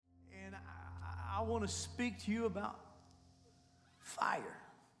I want to speak to you about fire.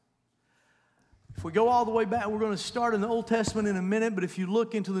 If we go all the way back, we're going to start in the Old Testament in a minute, but if you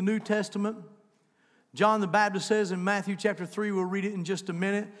look into the New Testament, John the Baptist says in Matthew chapter 3, we'll read it in just a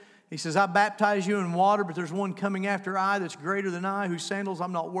minute. He says, I baptize you in water, but there's one coming after I that's greater than I, whose sandals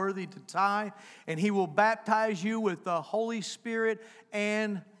I'm not worthy to tie. And he will baptize you with the Holy Spirit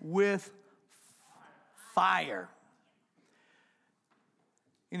and with fire.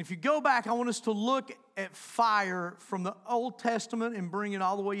 And if you go back, I want us to look at fire from the Old Testament and bring it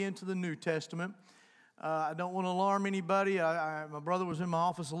all the way into the New Testament. I don't want to alarm anybody. My brother was in my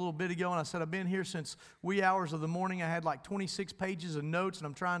office a little bit ago, and I said, I've been here since wee hours of the morning. I had like 26 pages of notes, and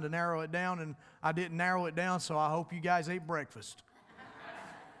I'm trying to narrow it down, and I didn't narrow it down, so I hope you guys ate breakfast.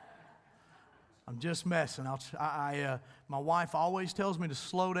 I'm just messing. My wife always tells me to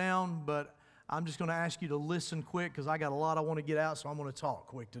slow down, but I'm just going to ask you to listen quick because I got a lot I want to get out, so I'm going to talk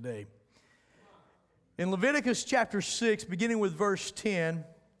quick today. In Leviticus chapter 6, beginning with verse 10,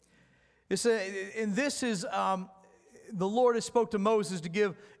 and this is, the Lord has spoke to Moses to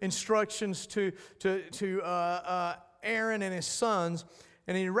give instructions to Aaron and his sons.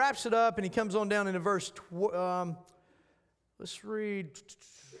 And he wraps it up and he comes on down into verse, let's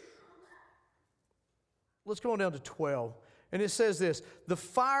go on down to 12. And it says this, the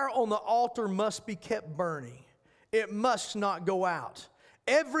fire on the altar must be kept burning. It must not go out.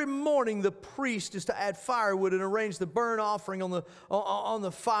 Every morning the priest is to add firewood and arrange the burnt offering on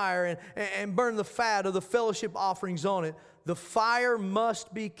the fire and burn the fat of the fellowship offerings on it. The fire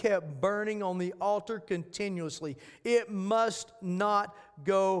must be kept burning on the altar continuously. It must not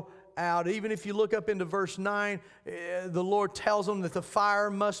go out. Even if you look up into verse 9, the Lord tells them that the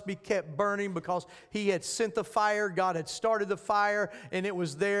fire must be kept burning because He had sent the fire, God had started the fire, and it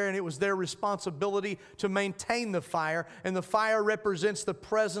was there, and it was their responsibility to maintain the fire, and the fire represents the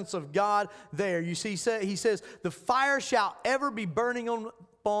presence of God there. You see, He says, the fire shall ever be burning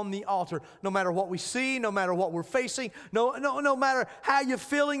on the altar, no matter what we see, no matter what we're facing, no matter how you're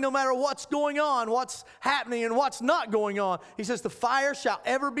feeling, no matter what's going on, what's happening and what's not going on. He says the fire shall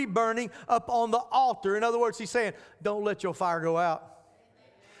ever be burning up on the altar. In other words, He's saying, don't let your fire go out.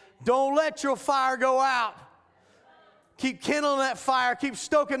 Don't let your fire go out. Keep kindling that fire. Keep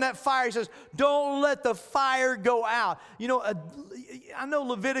stoking that fire. He says, don't let the fire go out. You know, I know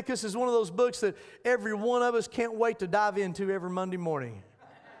Leviticus is one of those books that every one of us can't wait to dive into every Monday morning.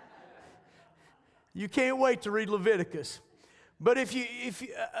 You can't wait to read Leviticus. But if you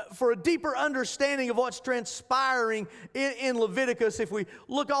for a deeper understanding of what's transpiring in Leviticus, if we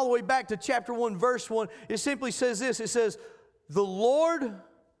look all the way back to chapter 1, verse 1, it simply says this. It says, the Lord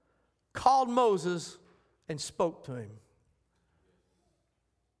called Moses and spoke to him.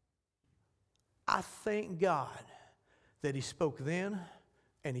 I thank God that He spoke then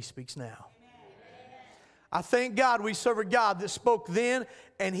and He speaks now. I thank God we serve a God that spoke then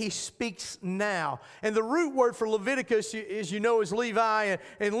and He speaks now. And the root word for Leviticus, as you know, is Levi.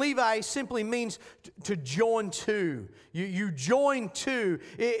 And Levi simply means to join to. You join to.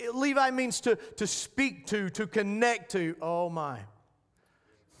 Levi means to speak to connect to. Oh my.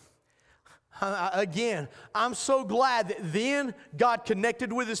 Again, I'm so glad that then God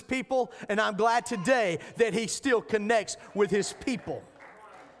connected with His people. And I'm glad today that He still connects with His people.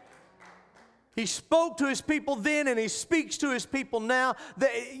 He spoke to His people then, and He speaks to His people now.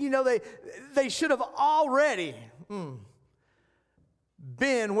 They should have already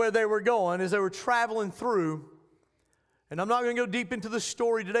been where they were going as they were traveling through. And I'm not going to go deep into the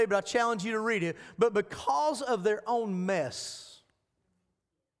story today, but I challenge you to read it. But because of their own mess.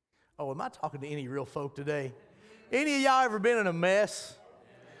 Oh, am I talking to any real folk today? Any of y'all ever been in a mess?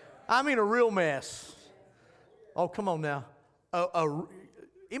 I mean a real mess. Oh, come on now.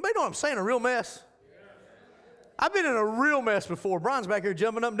 Anybody know what I'm saying? A real mess? I've been in a real mess before. Brian's back here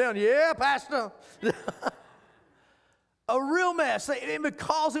jumping up and down. Yeah, Pastor. A real mess. And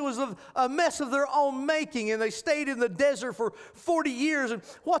because it was a mess of their own making, and they stayed in the desert for 40 years. And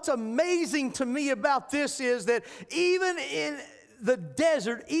what's amazing to me about this is that even in the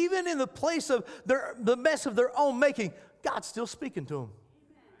desert, even in the place of the mess of their own making, God's still speaking to them.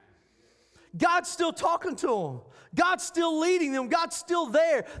 God's still talking to them. God's still leading them. God's still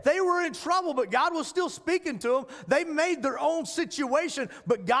there. They were in trouble, but God was still speaking to them. They made their own situation,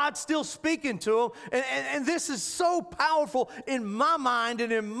 but God's still speaking to them. And this is so powerful in my mind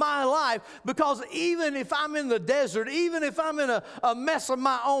and in my life, because even if I'm in the desert, even if I'm in a mess of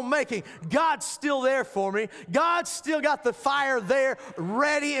my own making, God's still there for me. God's still got the fire there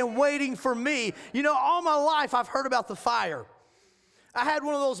ready and waiting for me. You know, all my life I've heard about the fire. I had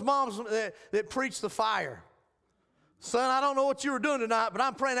one of those moms that preached the fire. Son, I don't know what you were doing tonight, but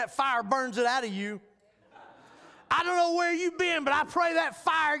I'm praying that fire burns it out of you. I don't know where you've been, but I pray that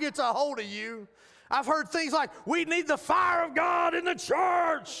fire gets a hold of you. I've heard things like, we need the fire of God in the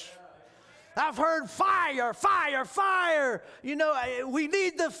church. I've heard fire, fire, fire. You know, we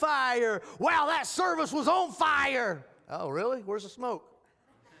need the fire. Wow, that service was on fire. Oh, really? Where's the smoke?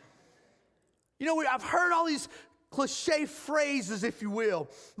 You know, I've heard all these cliche phrases, if you will.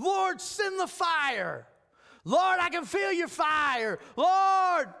 Lord, send the fire. Lord, I can feel your fire.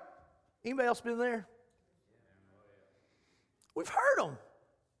 Lord. Anybody else been there? We've heard them.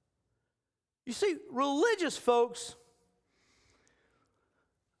 You see, religious folks,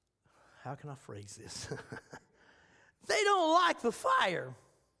 how can I phrase this? They don't like the fire.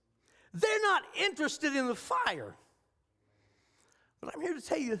 They're not interested in the fire. But I'm here to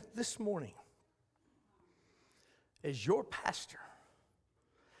tell you this morning, as your pastor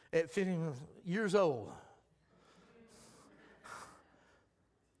at 50 years old,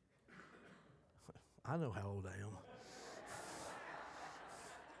 I know how old I am.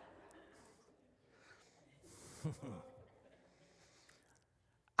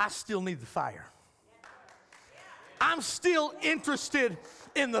 I still need the fire. I'm still interested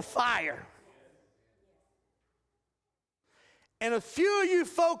in the fire. And a few of you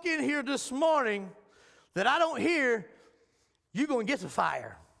folk in here this morning that I don't hear, you're going to get the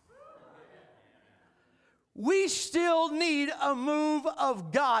fire. We still need a move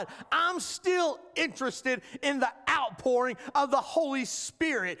of God. I'm still interested in the outpouring of the Holy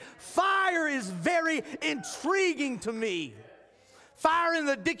Spirit. Fire is very intriguing to me. Fire in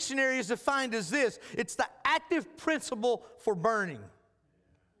the dictionary is defined as this. It's the active principle for burning.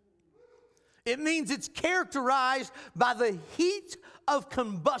 It means it's characterized by the heat of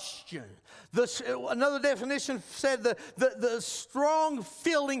combustion. Another definition said the strong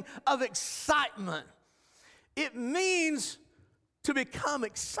feeling of excitement. It means to become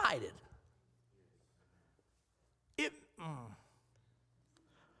excited.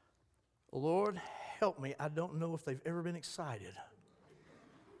 Lord, help me. I don't know if they've ever been excited.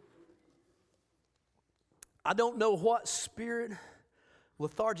 I don't know what spirit,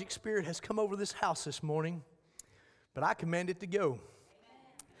 lethargic spirit, has come over this house this morning, but I command it to go.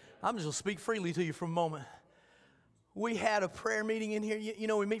 I'm just going to speak freely to you for a moment. We had a prayer meeting in here. You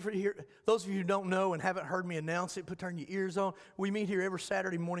know, we meet for here. Those of you who don't know and haven't heard me announce it, turn your ears on. We meet here every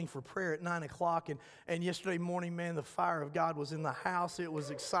Saturday morning for prayer at 9 o'clock. And yesterday morning, man, the fire of God was in the house. It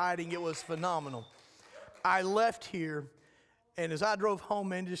was exciting. It was phenomenal. I left here, and as I drove home,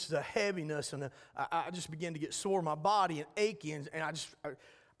 man, just a heaviness. And I just began to get sore in my body and achy. And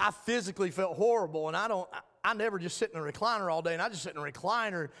I physically felt horrible. And I never just sit in a recliner all day. And I just sit in a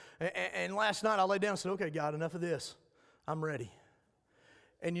recliner. And last night I laid down and said, okay, God, enough of this. I'm ready.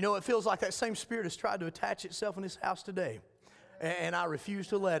 And you know, it feels like that same spirit has tried to attach itself in this house today. And I refuse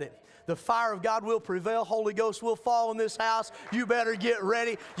to let it. The fire of God will prevail. Holy Ghost will fall in this house. You better get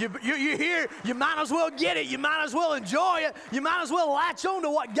ready. You're here. You might as well get it. You might as well enjoy it. You might as well latch on to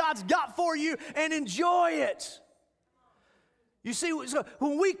what God's got for you and enjoy it. You see, so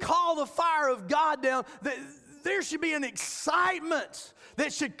when we call the fire of God down, there should be an excitement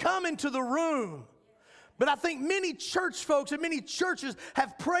that should come into the room. But I think many church folks and many churches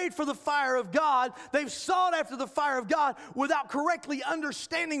have prayed for the fire of God. They've sought after the fire of God without correctly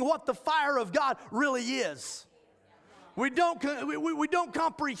understanding what the fire of God really is. We don't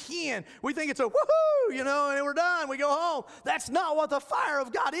comprehend. We think it's a woohoo, you know, and we're done. We go home. That's not what the fire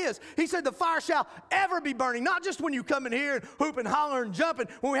of God is. He said the fire shall ever be burning, not just when you come in here and hoop and holler and jumping,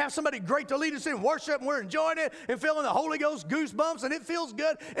 when we have somebody great to lead us in worship and we're enjoying it and feeling the Holy Ghost goosebumps and it feels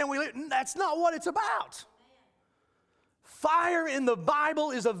good. And that's not what it's about. Fire in the Bible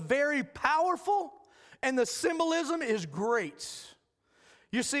is a very powerful, and the symbolism is great.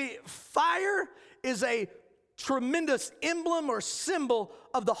 You see, fire is a tremendous emblem or symbol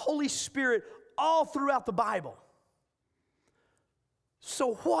of the Holy Spirit all throughout the Bible.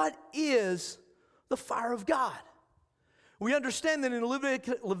 So what is the fire of God? We understand that in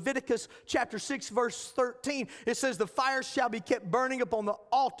Leviticus chapter 6, verse 13, it says, the fire shall be kept burning upon the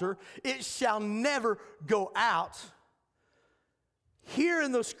altar. It shall never go out. Here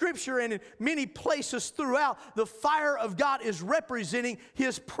in the scripture and in many places throughout, the fire of God is representing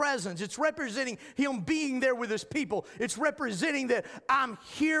His presence. It's representing Him being there with His people. It's representing that I'm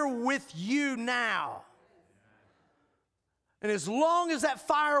here with you now. And as long as that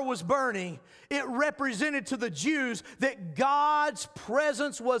fire was burning, it represented to the Jews that God's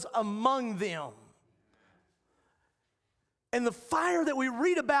presence was among them. And the fire that we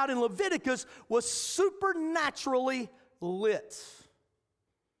read about in Leviticus was supernaturally lit.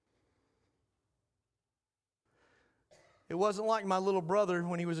 It wasn't like my little brother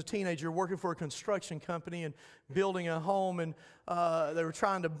when he was a teenager working for a construction company and building a home, and they were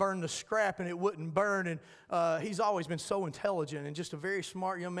trying to burn the scrap and it wouldn't burn. And he's always been so intelligent and just a very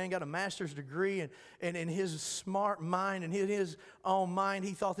smart young man, got a master's degree, and in his smart mind and in his own mind,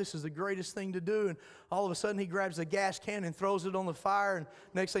 he thought this is the greatest thing to do. And all of a sudden he grabs a gas can and throws it on the fire, and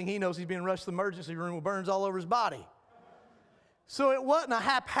next thing he knows, he's being rushed to the emergency room with burns all over his body. So it wasn't a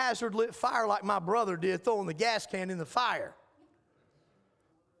haphazard lit fire like my brother did, throwing the gas can in the fire.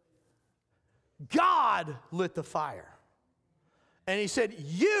 God lit the fire. And he said,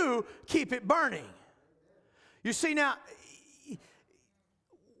 you keep it burning. You see, now,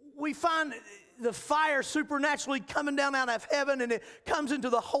 we find the fire supernaturally coming down out of heaven, and it comes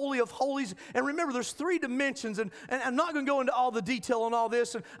into the Holy of Holies. And remember, there's 3 dimensions, and I'm not going to go into all the detail on all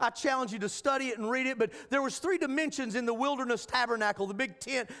this, and I challenge you to study it and read it, but there was 3 dimensions in the wilderness tabernacle, the big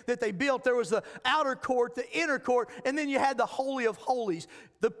tent that they built. There was the outer court, the inner court, and then you had the Holy of Holies.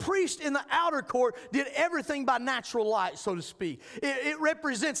 The priest in the outer court did everything by natural light, so to speak. It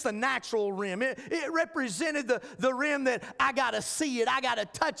represents the natural rim. It represented the rim that I got to see it, I got to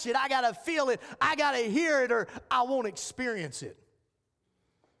touch it, I got to feel it, I got to hear it, or I won't experience it.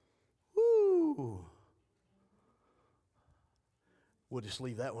 Woo. We'll just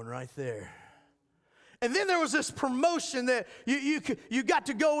leave that one right there. And then there was this promotion that you got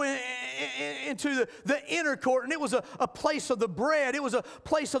to go into the inner court, and it was a place of the bread. It was a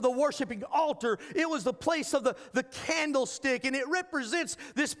place of the worshiping altar. It was the place of the candlestick, and it represents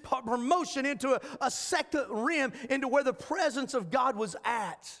this promotion into a second rim, into where the presence of God was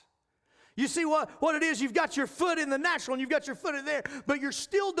at. You see what it is? You've got your foot in the natural and you've got your foot in there, but you're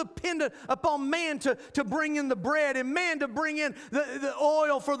still dependent upon man to bring in the bread and man to bring in the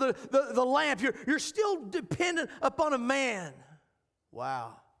oil for the lamp. You're still dependent upon a man.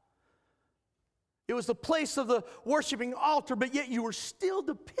 Wow. It was the place of the worshiping altar, but yet you were still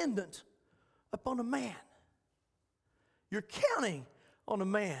dependent upon a man. You're counting on a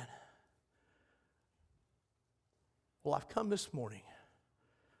man. Well, I've come this morning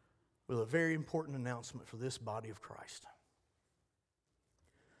with a very important announcement for this body of Christ.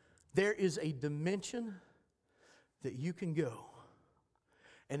 There is a dimension that you can go,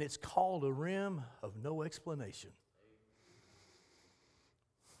 and it's called a rim of no explanation.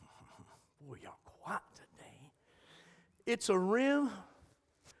 Boy, y'all quiet today. It's a rim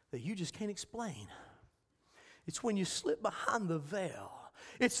that you just can't explain. It's when you slip behind the veil.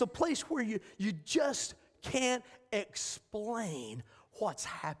 It's a place where you just can't explain what's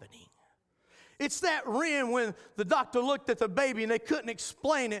happening. It's that rim when the doctor looked at the baby and they couldn't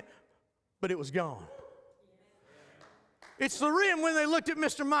explain it, but it was gone. It's the rim when they looked at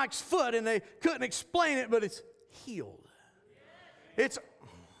Mr. Mike's foot and they couldn't explain it, but it's healed.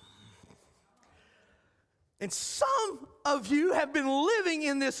 And some of you have been living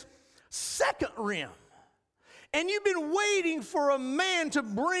in this second rim. And you've been waiting for a man to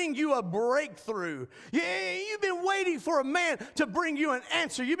bring you a breakthrough. You've been waiting for a man to bring you an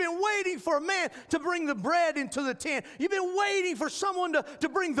answer. You've been waiting for a man to bring the bread into the tent. You've been waiting for someone to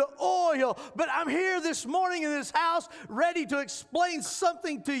bring the oil. But I'm here this morning in this house ready to explain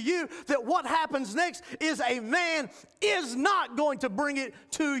something to you, that what happens next is a man is not going to bring it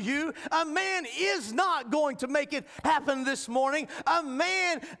to you. A man is not going to make it happen this morning. A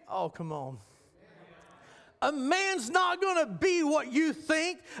man's not going to be what you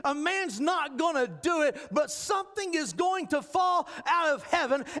think. A man's not going to do it, but something is going to fall out of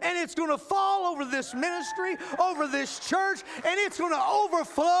heaven, and it's going to fall over this ministry, over this church, and it's going to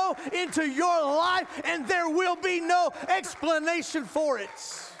overflow into your life, and there will be no explanation for it.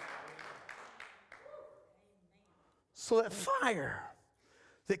 So that fire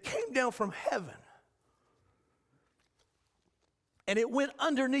that came down from heaven, and it went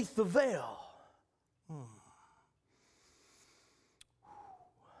underneath the veil.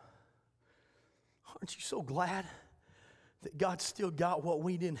 Aren't you so glad that God still got what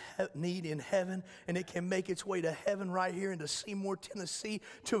we didn't need in heaven, and it can make its way to heaven right here into Seymour, Tennessee,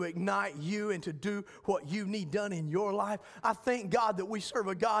 to ignite you and to do what you need done in your life? I thank God that we serve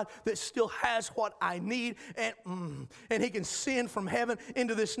a God that still has what I need, and He can send from heaven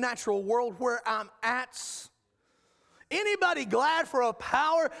into this natural world where I'm at. Anybody glad for a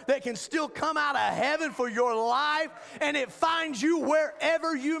power that can still come out of heaven for your life, and it finds you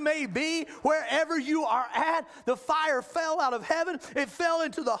wherever you may be, wherever you are at? The fire fell out of heaven. It fell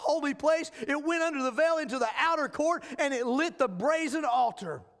into the holy place. It went under the veil into the outer court, and it lit the brazen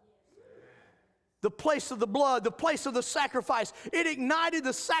altar. the place of the blood, the place of the sacrifice. It ignited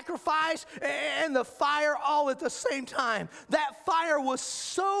the sacrifice and the fire all at the same time. That fire was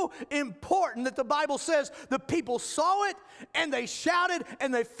so important that the Bible says the people saw it and they shouted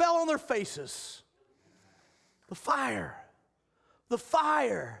and they fell on their faces. The fire. The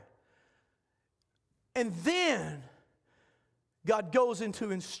fire. And then God goes into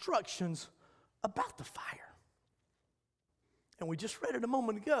instructions about the fire. And we just read it a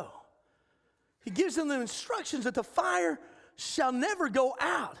moment ago. He gives them the instructions that the fire shall never go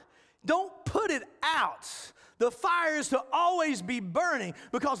out. Don't put it out. The fire is to always be burning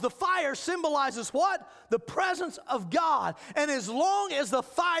because the fire symbolizes what? The presence of God. And as long as the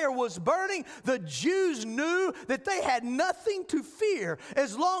fire was burning, the Jews knew that they had nothing to fear.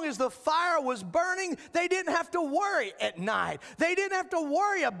 As long as the fire was burning, they didn't have to worry at night. They didn't have to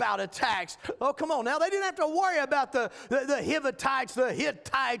worry about attacks. Oh, come on now. They didn't have to worry about the Hittites, the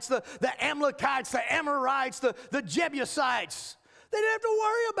Hittites, the Amalekites, the Amorites, the Jebusites. They didn't have to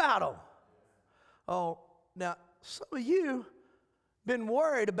worry about them. Oh, now, some of you been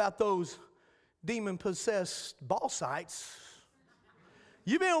worried about those demon-possessed Ballsites.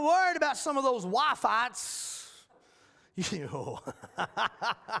 You've been worried about some of those Wi-Fites.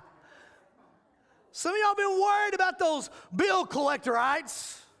 Some of y'all been worried about those bill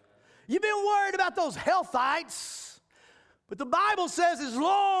collectorites. You've been worried about those healthites. But the Bible says as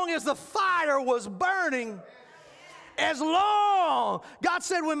long as the fire was burning, as long, God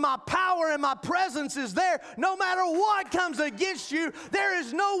said, when my power and my presence is there, no matter what comes against you, there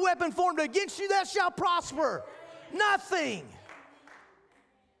is no weapon formed against you that shall prosper. Nothing.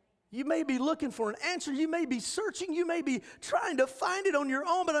 You may be looking for an answer. You may be searching. You may be trying to find it on your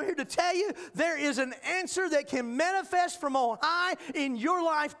own. But I'm here to tell you, there is an answer that can manifest from on high in your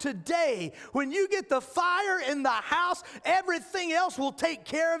life today. When you get the fire in the house, everything else will take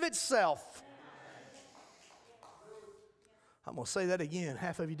care of itself. I'm going to say that again.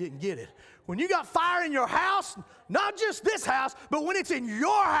 Half of you didn't get it. When you got fire in your house, not just this house, but when it's in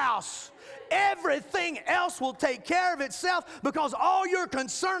your house, everything else will take care of itself because all you're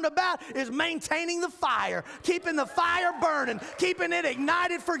concerned about is maintaining the fire, keeping the fire burning, keeping it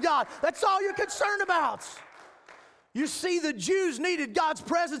ignited for God. That's all you're concerned about. You see, the Jews needed God's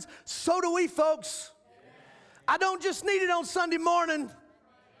presence. So do we, folks. I don't just need it on Sunday morning.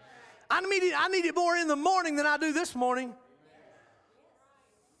 I need it more in the morning than I do this morning.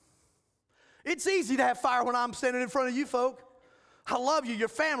 It's easy to have fire when I'm standing in front of you folk. I love you, your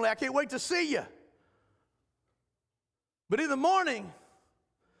family. I can't wait to see you. But in the morning,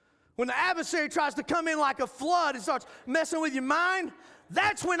 when the adversary tries to come in like a flood and starts messing with your mind,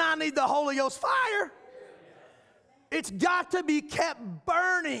 that's when I need the Holy Ghost fire. It's got to be kept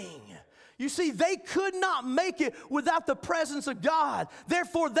burning. You see, they could not make it without the presence of God.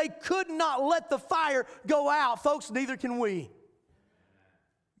 Therefore, they could not let the fire go out. Folks, neither can we.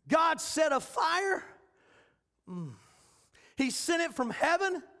 God set a fire. He sent it from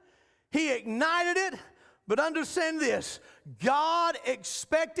heaven. He ignited it. But understand this, God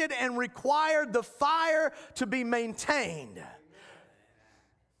expected and required the fire to be maintained.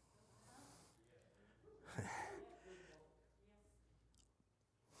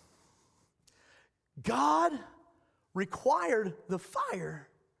 God required the fire,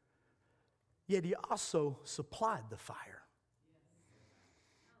 yet He also supplied the fire.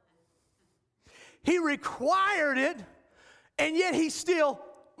 He required it, and yet He still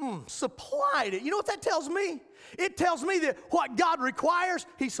supplied it. You know what that tells me? It tells me that what God requires,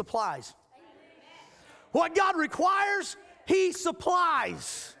 He supplies. What God requires, He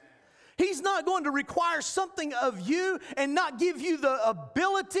supplies. He's not going to require something of you and not give you the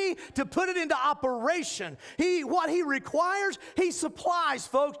ability to put it into operation. What He requires, He supplies,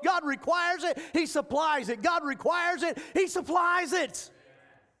 folks. God requires it, He supplies it. God requires it, He supplies it.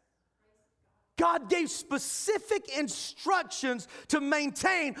 God gave specific instructions to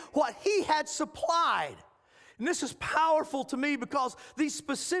maintain what He had supplied. And this is powerful to me because these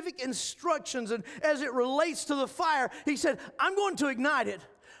specific instructions, and as it relates to the fire, He said, I'm going to ignite it.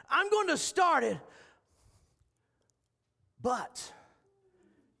 I'm going to start it. But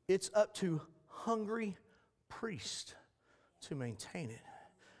it's up to hungry priests to maintain it.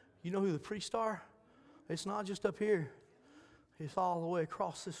 You know who the priests are? It's not just up here. It's all the way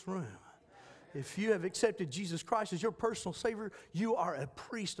across this room. If you have accepted Jesus Christ as your personal Savior, you are a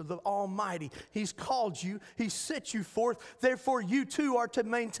priest of the Almighty. He's called you. He set you forth. Therefore, you too are to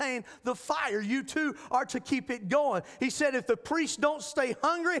maintain the fire. You too are to keep it going. He said if the priests don't stay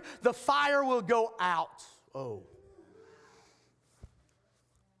hungry, the fire will go out. Oh.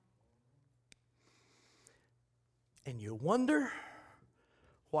 And you wonder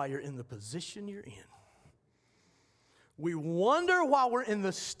why you're in the position you're in. We wonder why we're in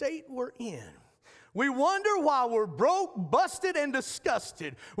the state we're in. We wonder why we're broke, busted, and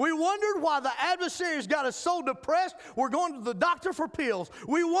disgusted. We wondered why the adversary's got us so depressed we're going to the doctor for pills.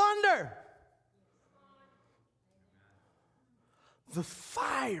 We wonder. The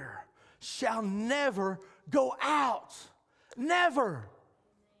fire shall never go out. Never.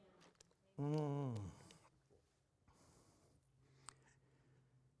 I'm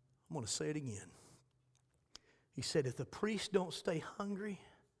going to say it again. He said, if the priests don't stay hungry,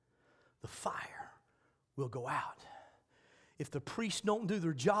 the fire will go out. If the priests don't do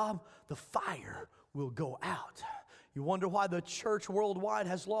their job, the fire will go out. You wonder why the church worldwide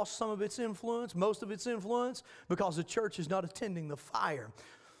has lost some of its influence, most of its influence? Because the church is not attending the fire.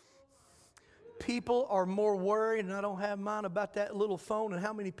 People are more worried, and I don't have mine, about that little phone and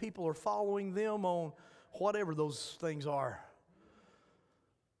how many people are following them on whatever those things are.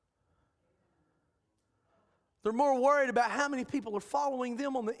 They're more worried about how many people are following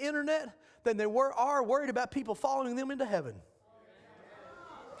them on the internet than they are worried about people following them into heaven.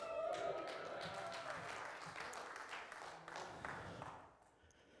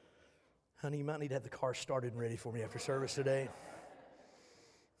 Honey, you might need to have the car started and ready for me after service today.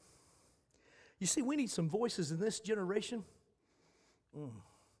 You see, we need some voices in this generation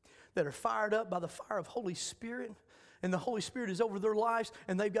that are fired up by the fire of Holy Spirit, and the Holy Spirit is over their lives,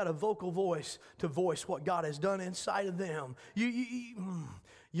 and they've got a vocal voice to voice what God has done inside of them.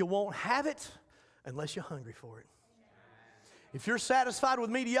 You won't have it unless you're hungry for it. If you're satisfied with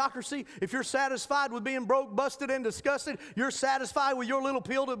mediocrity, if you're satisfied with being broke, busted, and disgusted, you're satisfied with your little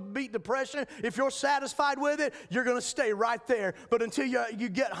pill to beat depression, if you're satisfied with it, you're going to stay right there. But until you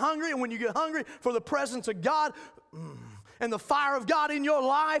get hungry, and when you get hungry for the presence of God and the fire of God in your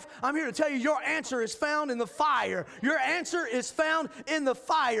life, I'm here to tell you your answer is found in the fire. Your answer is found in the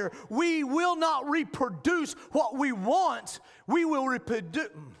fire. We will not reproduce what we want. We will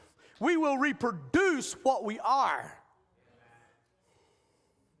reproduce what we are.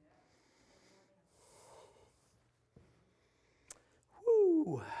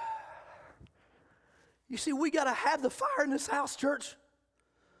 You see, we got to have the fire in this house, church.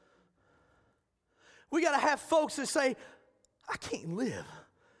 We got to have folks that say, I can't live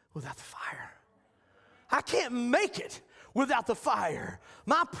without the fire. I can't make it without the fire.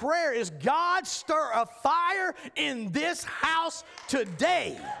 My prayer is, God, stir a fire in this house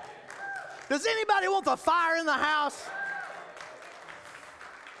today. Does anybody want the fire in the house?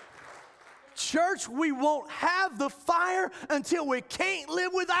 Church, we won't have the fire until we can't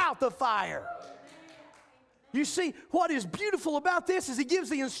live without the fire. You see, what is beautiful about this is he gives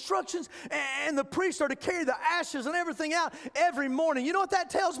the instructions, and the priests are to carry the ashes and everything out every morning. You know what that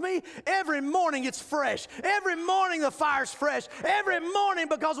tells me? Every morning it's fresh. Every morning the fire's fresh. Every morning,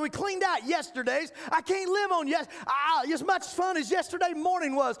 because we cleaned out yesterday's, I can't live on as much fun as yesterday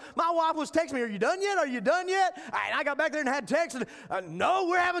morning was. My wife was texting me, are you done yet? Are you done yet? And I got back there and had text, and no,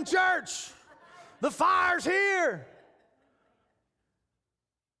 we're having church. The fire's here.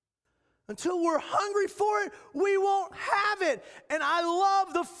 Until we're hungry for it, we won't have it. And I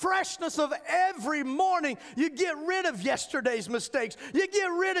love the freshness of every morning. You get rid of yesterday's mistakes. You get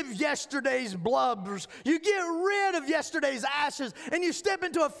rid of yesterday's blubbers. You get rid of yesterday's ashes. And you step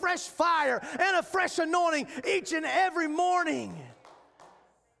into a fresh fire and a fresh anointing each and every morning.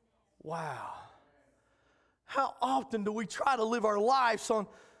 Wow. How often do we try to live our lives on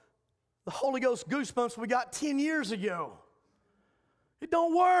the Holy Ghost goosebumps we got 10 years ago? It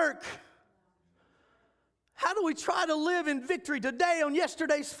don't work. How do we try to live in victory today on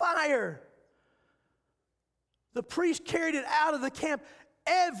yesterday's fire? The priest carried it out of the camp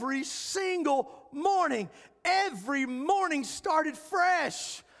every single morning. Every morning started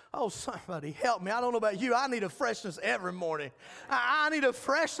fresh. Oh, somebody help me. I don't know about you. I need a freshness every morning. I need a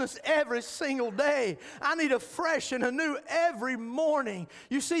freshness every single day. I need a fresh and a new every morning.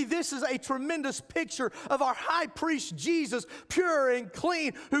 You see, this is a tremendous picture of our high priest Jesus, pure and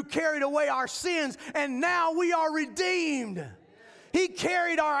clean, who carried away our sins, and now we are redeemed. He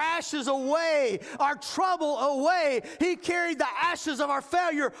carried our ashes away, our trouble away. He carried the ashes of our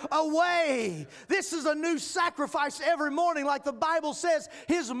failure away. This is a new sacrifice every morning. Like the Bible says,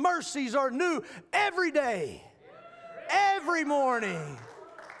 His mercies are new every day, every morning.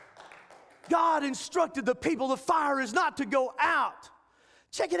 God instructed the people the fire is not to go out.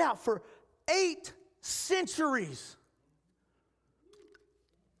 Check it out, for 8 centuries.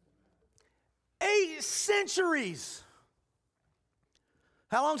 8 centuries.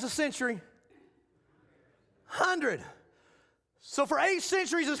 How long's a century? 100. So for 8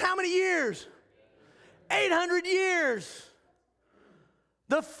 centuries is how many years? 800 years.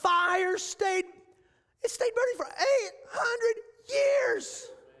 The fire stayed burning for 800 years.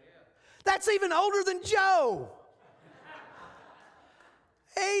 That's even older than Joe.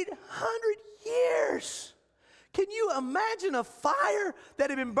 800 years. Can you imagine a fire that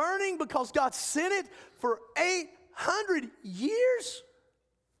had been burning because God sent it for 800 years?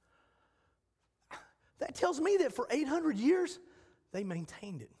 That tells me that for 800 years, they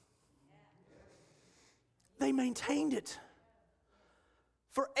maintained it. They maintained it.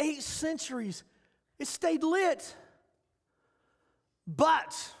 For 8 centuries, it stayed lit.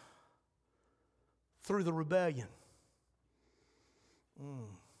 But through the rebellion,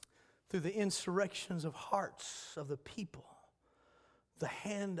 through the insurrections of hearts of the people, the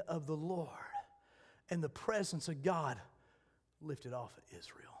hand of the Lord and the presence of God lifted off of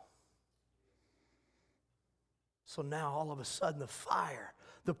Israel. So now all of a sudden the fire,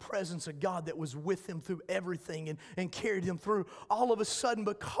 the presence of God that was with them through everything and carried them through, all of a sudden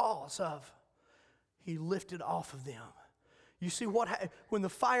because of, He lifted off of them. You see when the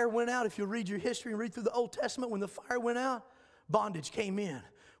fire went out, if you read your history and read through the Old Testament, when the fire went out, bondage came in.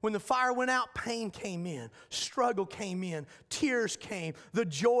 When the fire went out, pain came in, struggle came in, tears came, the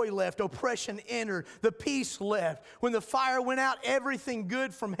joy left, oppression entered, the peace left. When the fire went out, everything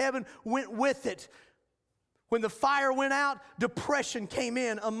good from heaven went with it. When the fire went out, depression came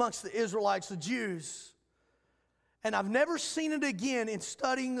in amongst the Israelites, the Jews. And I've never seen it again in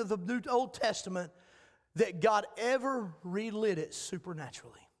studying the New Old Testament that God ever relit it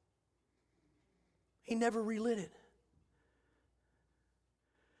supernaturally. He never relit it.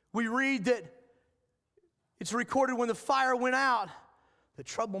 We read that it's recorded when the fire went out, that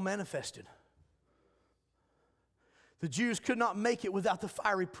trouble manifested. The Jews could not make it without the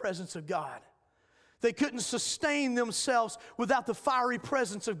fiery presence of God. They couldn't sustain themselves without the fiery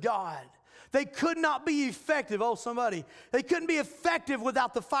presence of God. They could not be effective. Oh, somebody. They couldn't be effective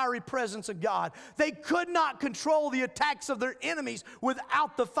without the fiery presence of God. They could not control the attacks of their enemies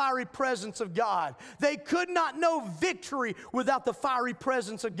without the fiery presence of God. They could not know victory without the fiery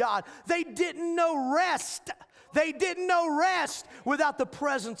presence of God. They didn't know rest. They didn't know rest without the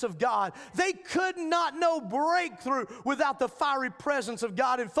presence of God. They could not know breakthrough without the fiery presence of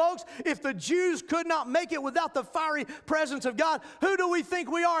God. And folks, if the Jews could not make it without the fiery presence of God, who do we think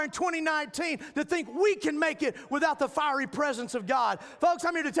we are in 2019 to think we can make it without the fiery presence of God? Folks,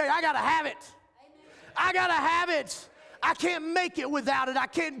 I'm here to tell you, I got to have it. I got to have it. I can't make it without it. I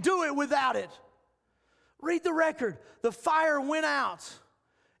can't do it without it. Read the record. The fire went out,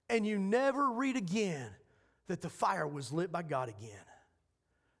 and you never read again that the fire was lit by God again.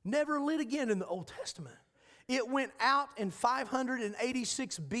 Never lit again in the Old Testament. It went out in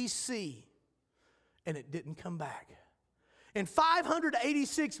 586 BC, and it didn't come back. In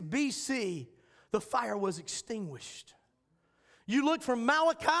 586 BC, the fire was extinguished. You look from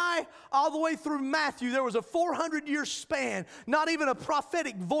Malachi all the way through Matthew, there was a 400-year span. Not even a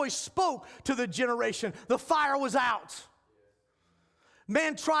prophetic voice spoke to the generation. The fire was out.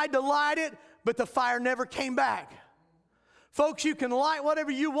 Man tried to light it, but the fire never came back. Folks, you can light whatever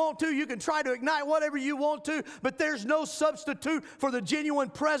you want to. You can try to ignite whatever you want to, but there's no substitute for the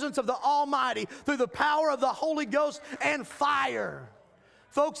genuine presence of the Almighty through the power of the Holy Ghost and fire.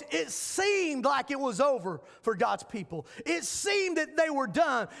 Folks, it seemed like it was over for God's people. It seemed that they were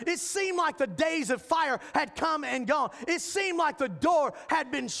done. It seemed like the days of fire had come and gone. It seemed like the door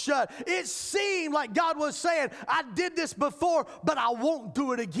had been shut. It seemed like God was saying, I did this before, but I won't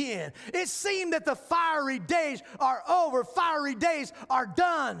do it again. It seemed that the fiery days are over. Fiery days are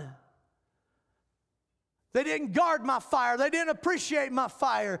done. They didn't guard my fire. They didn't appreciate my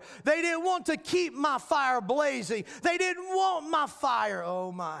fire. They didn't want to keep my fire blazing. They didn't want my fire.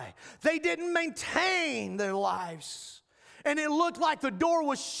 Oh my. They didn't maintain their lives. And it looked like the door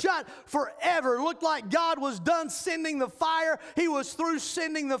was shut forever. It looked like God was done sending the fire. He was through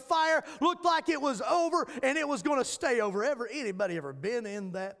sending the fire. Looked like it was over and it was going to stay over. Anybody ever been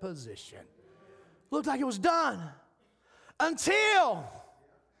in that position? Looked like it was done. Until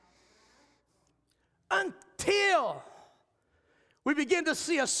we begin to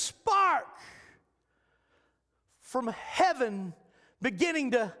see a spark from heaven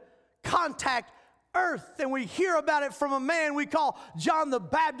beginning to contact earth. And we hear about it from a man we call John the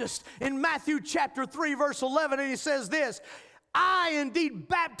Baptist in Matthew chapter 3 verse 11. And he says this, I indeed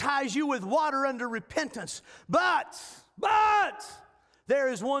baptize you with water unto repentance, but there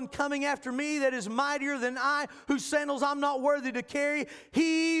is one coming after me that is mightier than I, whose sandals I'm not worthy to carry.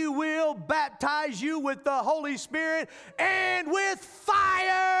 He will baptize you with the Holy Spirit and with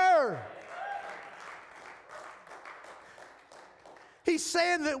fire. He's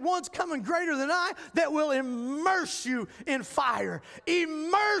saying that one's coming greater than I that will immerse you in fire,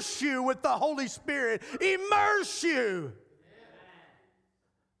 immerse you with the Holy Spirit, immerse you.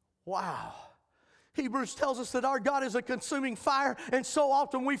 Wow. Hebrews tells us that our God is a consuming fire, and so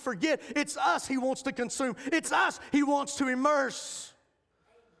often we forget it's us He wants to consume. It's us He wants to immerse.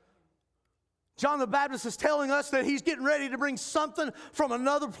 John the Baptist is telling us that he's getting ready to bring something from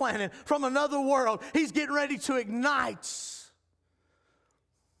another planet, from another world. He's getting ready to ignite.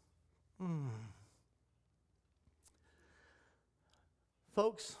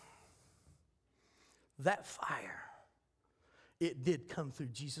 Folks, that fire, it did come through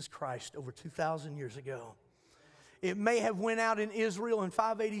Jesus Christ over 2,000 years ago. It may have went out in Israel in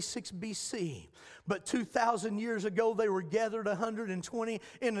 586 BC, but 2,000 years ago they were gathered 120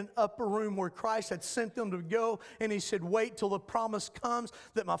 in an upper room where Christ had sent them to go, and He said, wait till the promise comes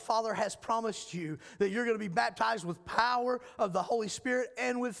that my Father has promised you, that you're going to be baptized with power of the Holy Spirit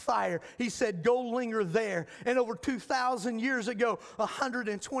and with fire. He said, go linger there. And over 2,000 years ago,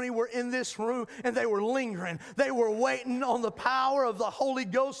 120 were in this room, and they were lingering. They were waiting on the power of the Holy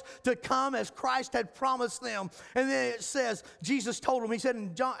Ghost to come as Christ had promised them. And then it says, Jesus told them, He said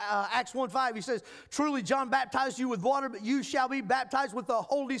in Acts 1:5, He says, truly John baptized you with water, but you shall be baptized with the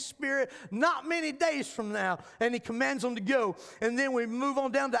Holy Spirit not many days from now. And He commands them to go. And then we move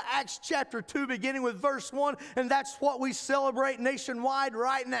on down to Acts chapter 2, beginning with verse 1, and that's what we celebrate nationwide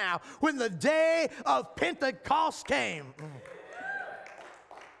right now, when the day of Pentecost came.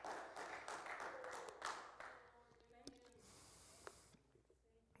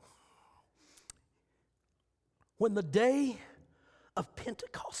 When the day of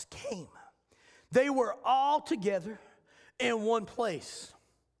Pentecost came, they were all together in one place.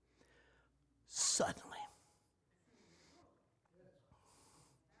 Suddenly.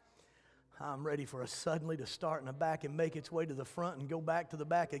 I'm ready for a suddenly to start in the back and make its way to the front and go back to the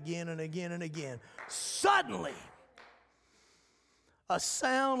back again and again and again. Suddenly, a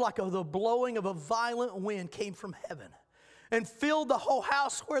sound like the blowing of a violent wind came from heaven and filled the whole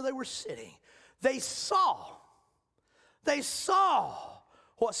house where they were sitting. They saw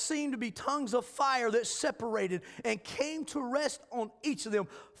what seemed to be tongues of fire that separated and came to rest on each of them.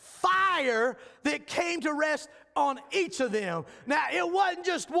 Fire that came to rest on each of them. Now, it wasn't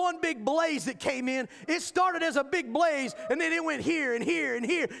just one big blaze that came in. It started as a big blaze, and then it went here and here and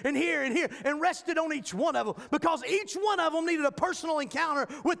here and here and here and rested on each one of them, because each one of them needed a personal encounter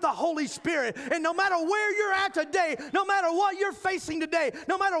with the Holy Spirit. And no matter where you're at today, no matter what you're facing today,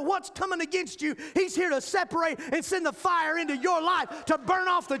 no matter what's coming against you, He's here to separate and send the fire into your life to burn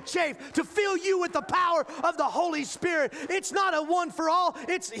off the chaff, to fill you with the power of the Holy Spirit. It's not a one for all.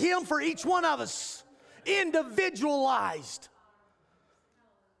 It's Him for each one of us. Individualized.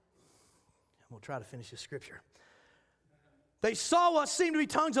 We'll try to finish this scripture. They saw what seemed to be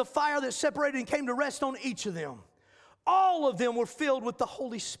tongues of fire that separated and came to rest on each of them. All of them were filled with the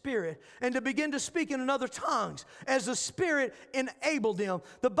Holy Spirit and to begin to speak in other tongues as the Spirit enabled them.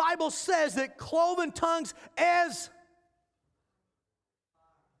 The Bible says that cloven tongues as...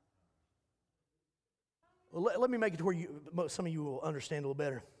 Well, let me make it to where some of you will understand a little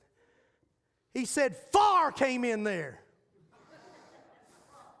better. He said, fire came in there.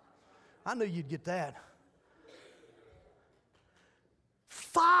 I knew you'd get that.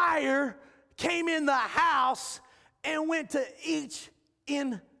 Fire came in the house and went to each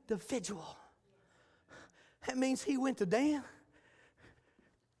individual. That means He went to Dan,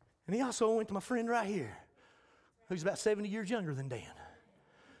 and He also went to my friend right here, who's about 70 years younger than Dan.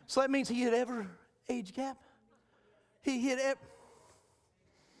 So that means He hit every age gap. He hit every...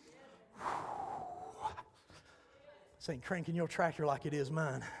 This ain't cranking your tractor like it is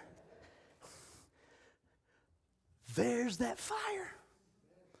mine. There's that fire.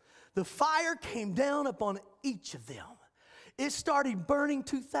 The fire came down upon each of them. It started burning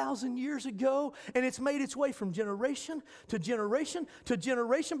 2,000 years ago, and it's made its way from generation to generation to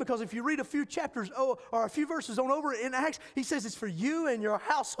generation, because if you read a few chapters or a few verses on over in Acts, He says it's for you and your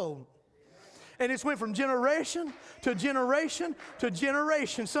household. And it's went from generation to generation to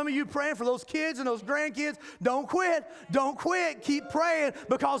generation. Some of you praying for those kids and those grandkids. Don't quit. Don't quit. Keep praying,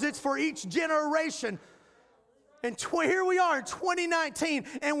 because it's for each generation. And here we are in 2019,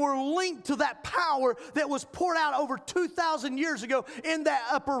 and we're linked to that power that was poured out over 2,000 years ago in that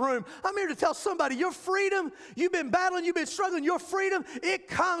upper room. I'm here to tell somebody, your freedom, you've been battling, you've been struggling, your freedom, it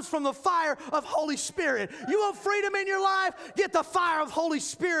comes from the fire of Holy Spirit. You want freedom in your life? Get the fire of Holy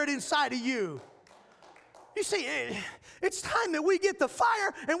Spirit inside of you. You see, it's time that we get the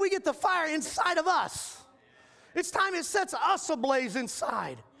fire, and we get the fire inside of us. It's time it sets us ablaze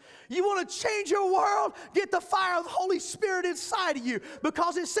inside. You want to change your world? Get the fire of the Holy Spirit inside of you,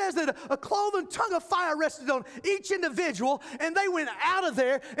 because it says that a cloven tongue of fire rested on each individual, and they went out of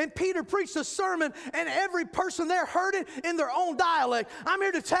there, and Peter preached a sermon, and every person there heard it in their own dialect. I'm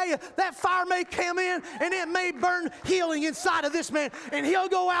here to tell you that fire may come in, and it may burn healing inside of this man, and he'll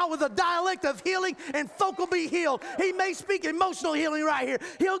go out with a dialect of healing, and folk will be healed. He may speak emotional healing right here.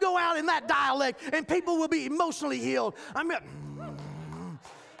 He'll go out in that dialect, and people will be emotionally healed.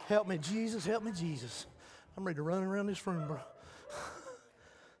 Help me, Jesus. Help me, Jesus. I'm ready to run around this room, bro.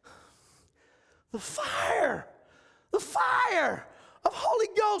 The fire of Holy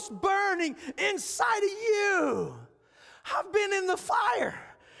Ghost burning inside of you. I've been in the fire,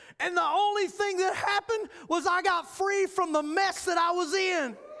 and the only thing that happened was I got free from the mess that I was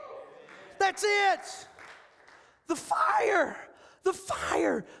in. That's it. The fire,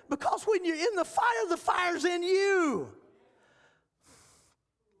 because when you're in the fire's in you.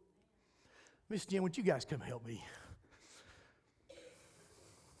 Miss Jen, would you guys come help me?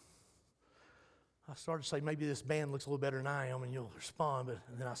 I started to say maybe this band looks a little better than I am and you'll respond, but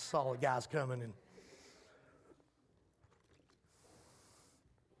then I saw the guys coming and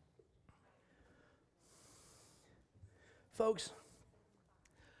folks,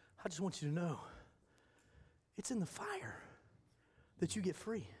 I just want you to know it's in the fire that you get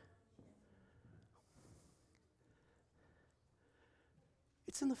free.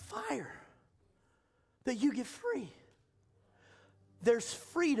 It's in the fire that you get free. There's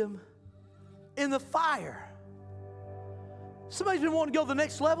freedom in the fire. Somebody's been wanting to go to the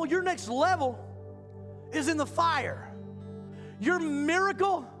next level. Your next level is in the fire. Your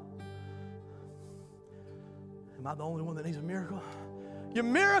miracle. Am I the only one that needs a miracle? Your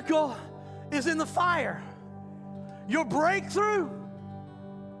miracle is in the fire. Your breakthrough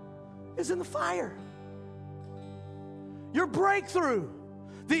is in the fire. Your breakthrough,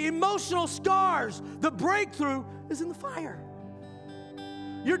 the emotional scars, the breakthrough is in the fire.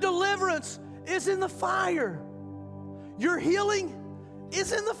 Your deliverance is in the fire. Your healing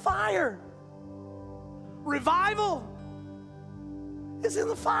is in the fire. Revival is in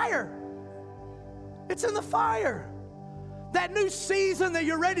the fire. It's in the fire. That new season that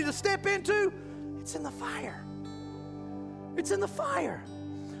you're ready to step into, it's in the fire. It's in the fire.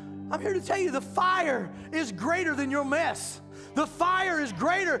 I'm here to tell you the fire is greater than your mess. The fire is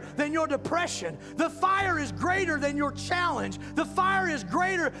greater than your depression. The fire is greater than your challenge. The fire is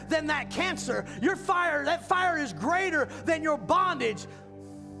greater than that cancer. That fire is greater than your bondage.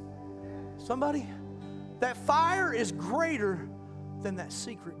 Somebody, that fire is greater than that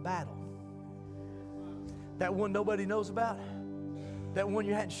secret battle. That one nobody knows about. That one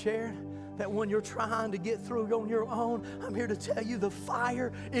you hadn't shared. That one you're trying to get through on your own. I'm here to tell you the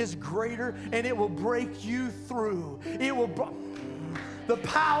fire is greater and it will break you through. The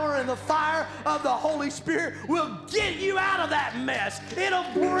power and the fire of the Holy Spirit will get you out of that mess. It'll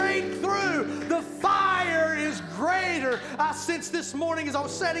break through. The fire is greater. I sensed this morning as I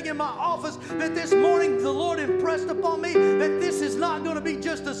was sitting in my office that this morning the Lord impressed upon me that this is not going to be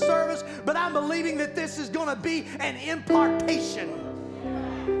just a service, but I'm believing that this is going to be an impartation.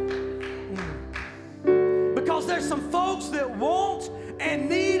 Because there's some folks that want and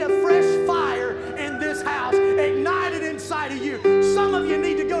need a fresh fire in this house ignited inside of you. Some of you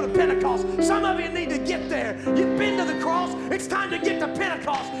need to go to Pentecost. Some of you need to get there. You've been to the cross. It's time to get to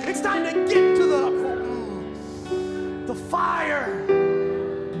Pentecost. It's time to get to the fire.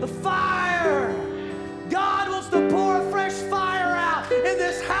 The fire. God wants to pour a fresh fire out in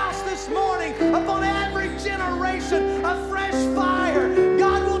this house this morning upon every generation, a fresh fire.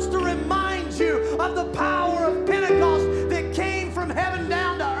 God wants to remind you of the power of Pentecost that came from heaven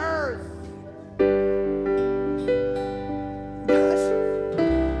down to earth. Guys,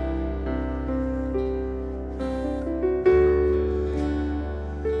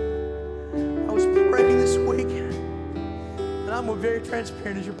 I was praying this week, and I'm very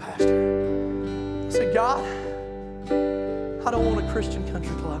transparent as your pastor. I said, God, I don't want a Christian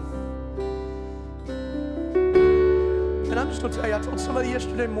country club. And I'm just going to tell you, I told somebody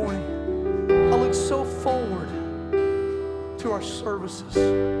yesterday morning, I look so forward to our services.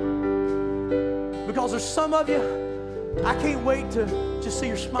 Because there's some of you, I can't wait to just see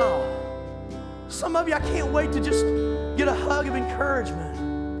your smile. Some of you, I can't wait to just get a hug of encouragement.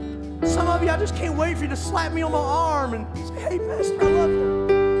 Some of you, I just can't wait for you to slap me on my arm and say, hey, Pastor, I love you.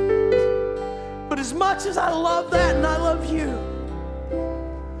 But as much as I love that and I love you,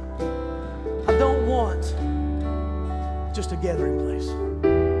 I don't want just a gathering place.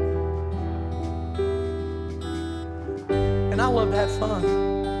 And I love to have fun.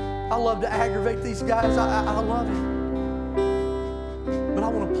 I love to aggravate these guys. I love it. But I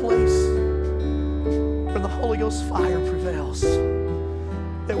want to place where the Holy Ghost fire prevails.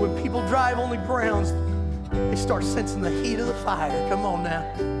 That when people drive on the grounds, they start sensing the heat of the fire. Come on now.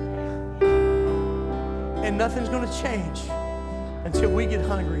 And nothing's going to change until we get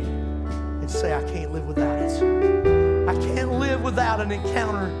hungry and say, I can't live without it. I can't live without an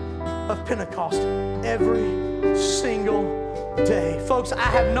encounter of Pentecost every single day. Folks, I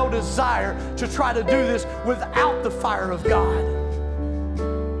have no desire to try to do this without the fire of God.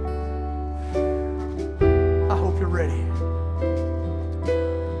 I hope you're ready.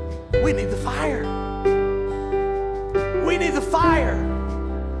 We need the fire. We need the fire.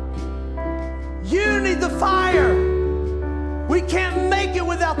 You need the fire. We can't make it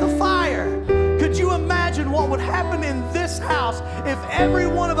without the fire. Could you imagine what would happen in this house if every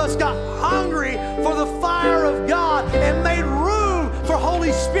one of us got hungry for the fire of God and made room for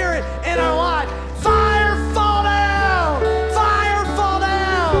Holy Spirit in our life? Fire fall down! Fire fall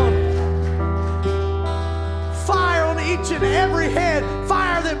down! Fire on each and every head.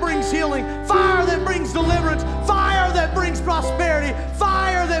 Fire that brings healing. Fire that brings deliverance. Fire that brings prosperity.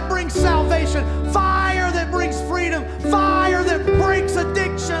 Fire that brings salvation. Fire that brings freedom. Fire that breaks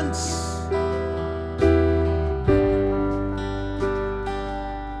addictions.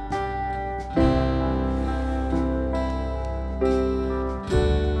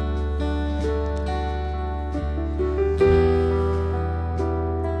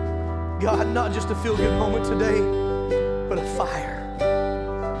 God, not just a feel-good moment today, but a fire.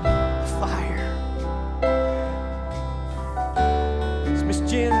 A fire. As Miss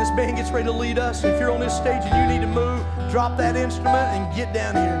Jen and this band gets ready to lead us, if you're on this stage and you need to move, drop that instrument and get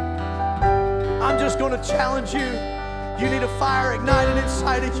down here. I'm just going to challenge you. You need a fire ignited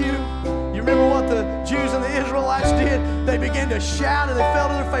inside of you. You remember what the Jews and the Israelites did? They began to shout and they fell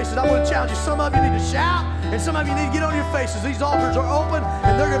to their faces. I want to challenge you. Some of you need to shout and some of you need to get on your faces. These altars are open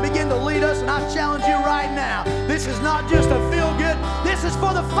and they're going to begin to lead us. And I challenge you right now. This is not just a feel good. This is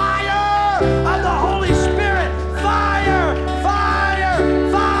for the fire of the Holy Spirit. Fire,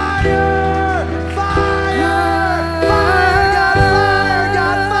 fire, fire. Fire,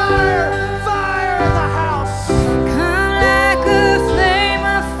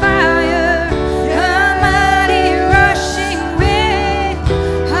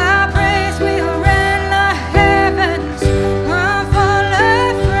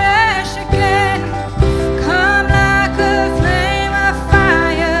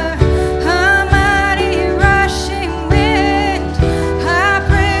 a mighty rushing wind.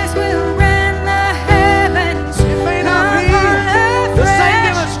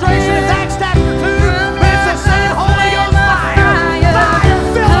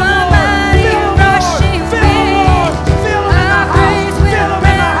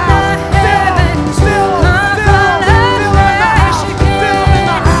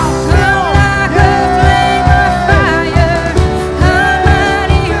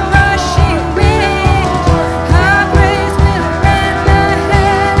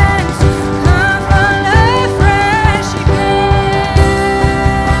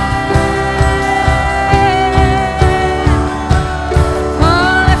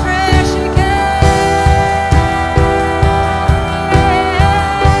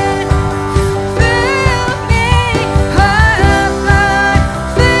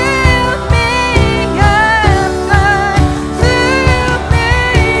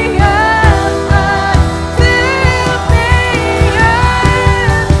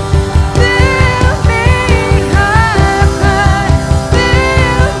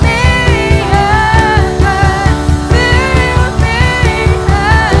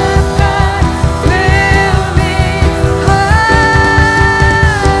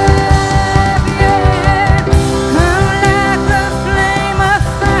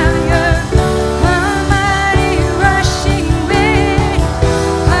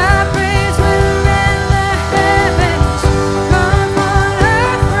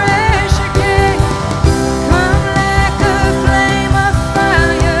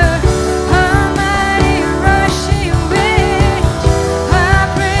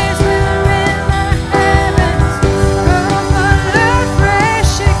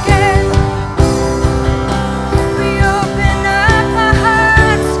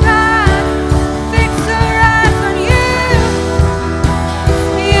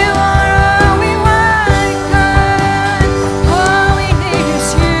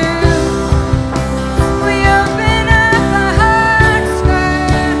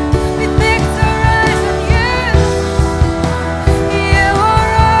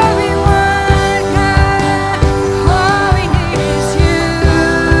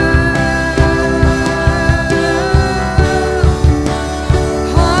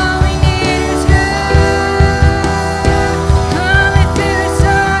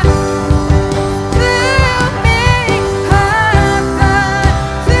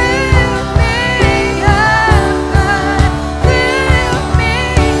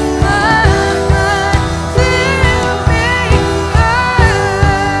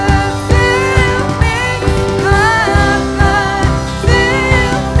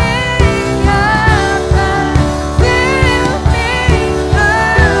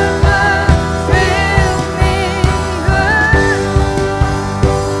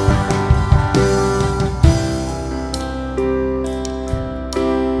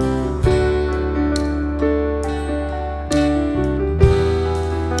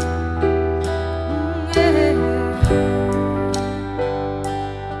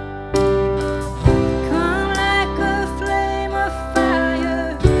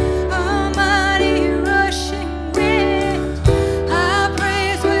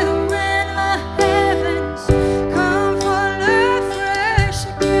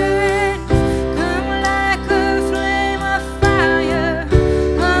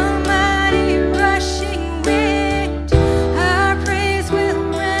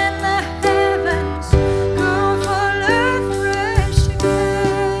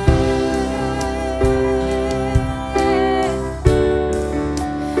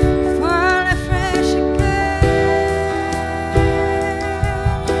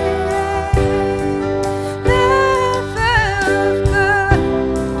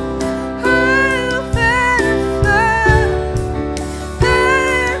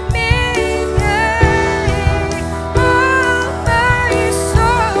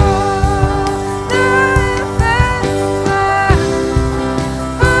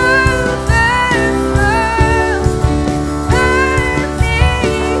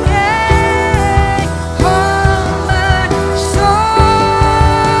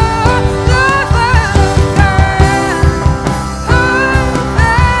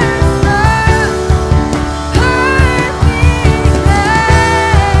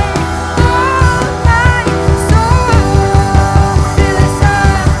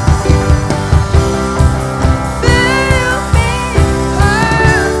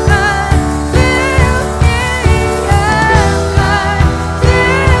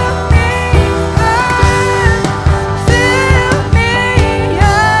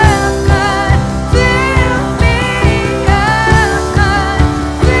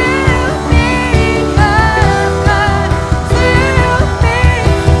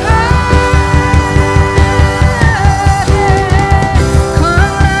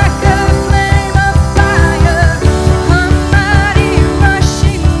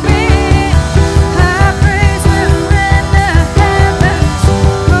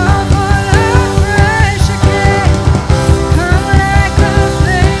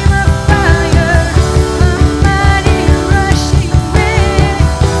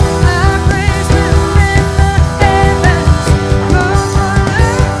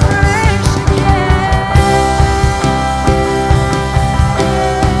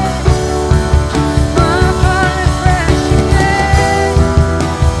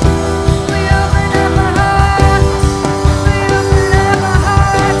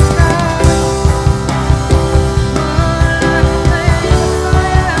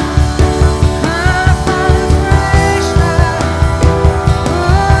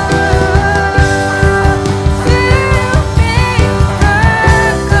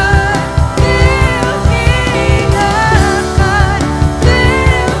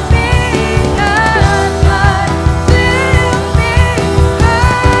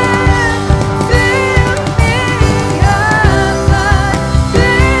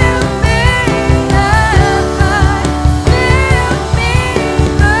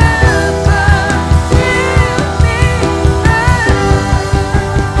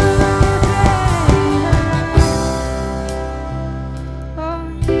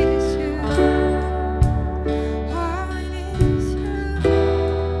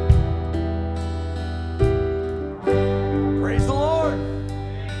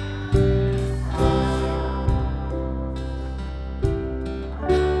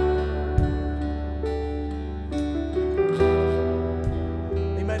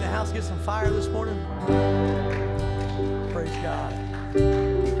 house get some fire this morning? Praise God.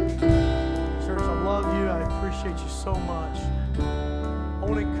 Church, I love you. I appreciate you so much. I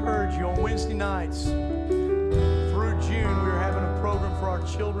want to encourage you on Wednesday nights through June, we are having a program for our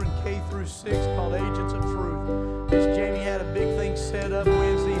children K through 6 called Agents of Truth. Miss Jamie had a big thing set up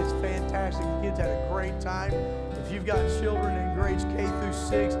Wednesday. It's fantastic. The kids had a great time. If you've got children in grades K through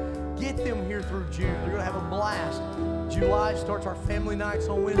 6, get them here through June. They're going to have a blast. July starts our family nights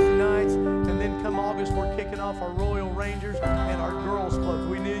on Wednesday nights, and then come August, we're kicking off our Royal Rangers and our girls clubs.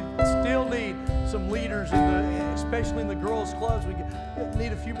 We still need some leaders, especially in the girls clubs. We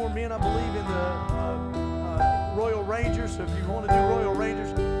need a few more men, I believe, in the Royal Rangers. So if you want to do Royal Rangers,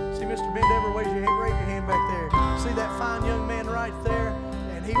 see Mr. Bendever, raise your hand back there. See that fine young man right there,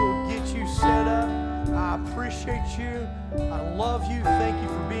 and he will get you set up. I appreciate you. I love you. Thank you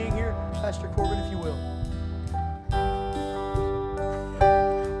for being here. Pastor Corbin, if you will.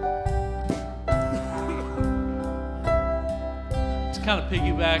 To kind of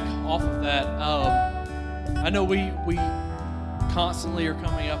piggyback off of that, I know we constantly are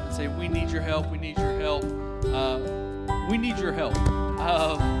coming up and say, we need your help, we need your help. We need your help.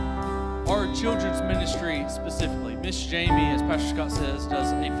 Our children's ministry specifically, Miss Jamie, as Pastor Scott says,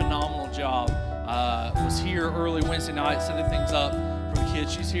 does a phenomenal job. Was here early Wednesday night setting things up for the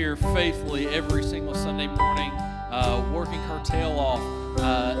kids. She's here faithfully every single Sunday morning, working her tail off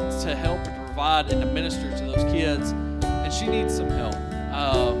to help and provide and to minister to those kids. And she needs some help.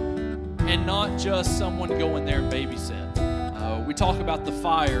 And not just someone going there and babysit. We talk about the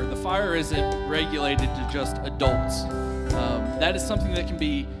fire. The fire isn't regulated to just adults. That is something that can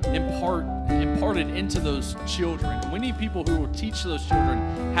be imparted into those children. And we need people who will teach those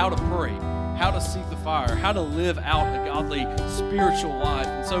children how to pray, how to seek the fire, how to live out a godly spiritual life.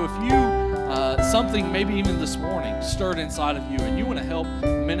 And so if you, something maybe even this morning stirred inside of you and you want to help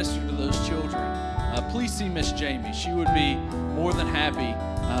minister to those children, please see Miss Jamie. She would be more than happy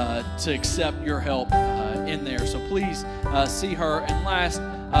to accept your help in there. So please see her. And last,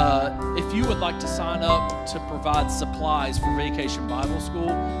 if you would like to sign up to provide supplies for Vacation Bible School,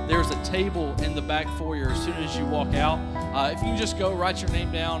 there's a table in the back foyer as soon as you walk out. If you can just go write your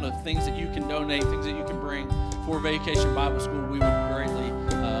name down of things that you can donate, things that you can bring for Vacation Bible School, we would greatly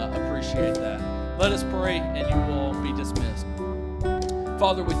appreciate that. Let us pray and you will all be dismissed.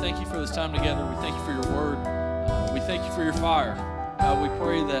 Father, we thank you for this time together. We thank you for your word. We thank you for your fire. We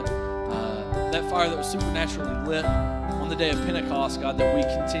pray that that fire that was supernaturally lit on the day of Pentecost, God, that we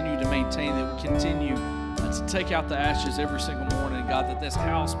continue to maintain, that we continue to take out the ashes every single morning, God, that this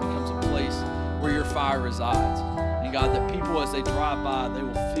house becomes a place where your fire resides. And God, that people as they drive by, they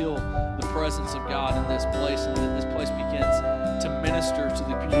will feel the presence of God in this place, and that this place begins to minister to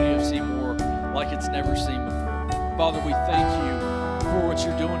the community of Seymour like it's never seen before. Father, we thank you for what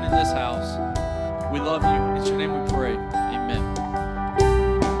you're doing in this house. We love you. In your name we pray.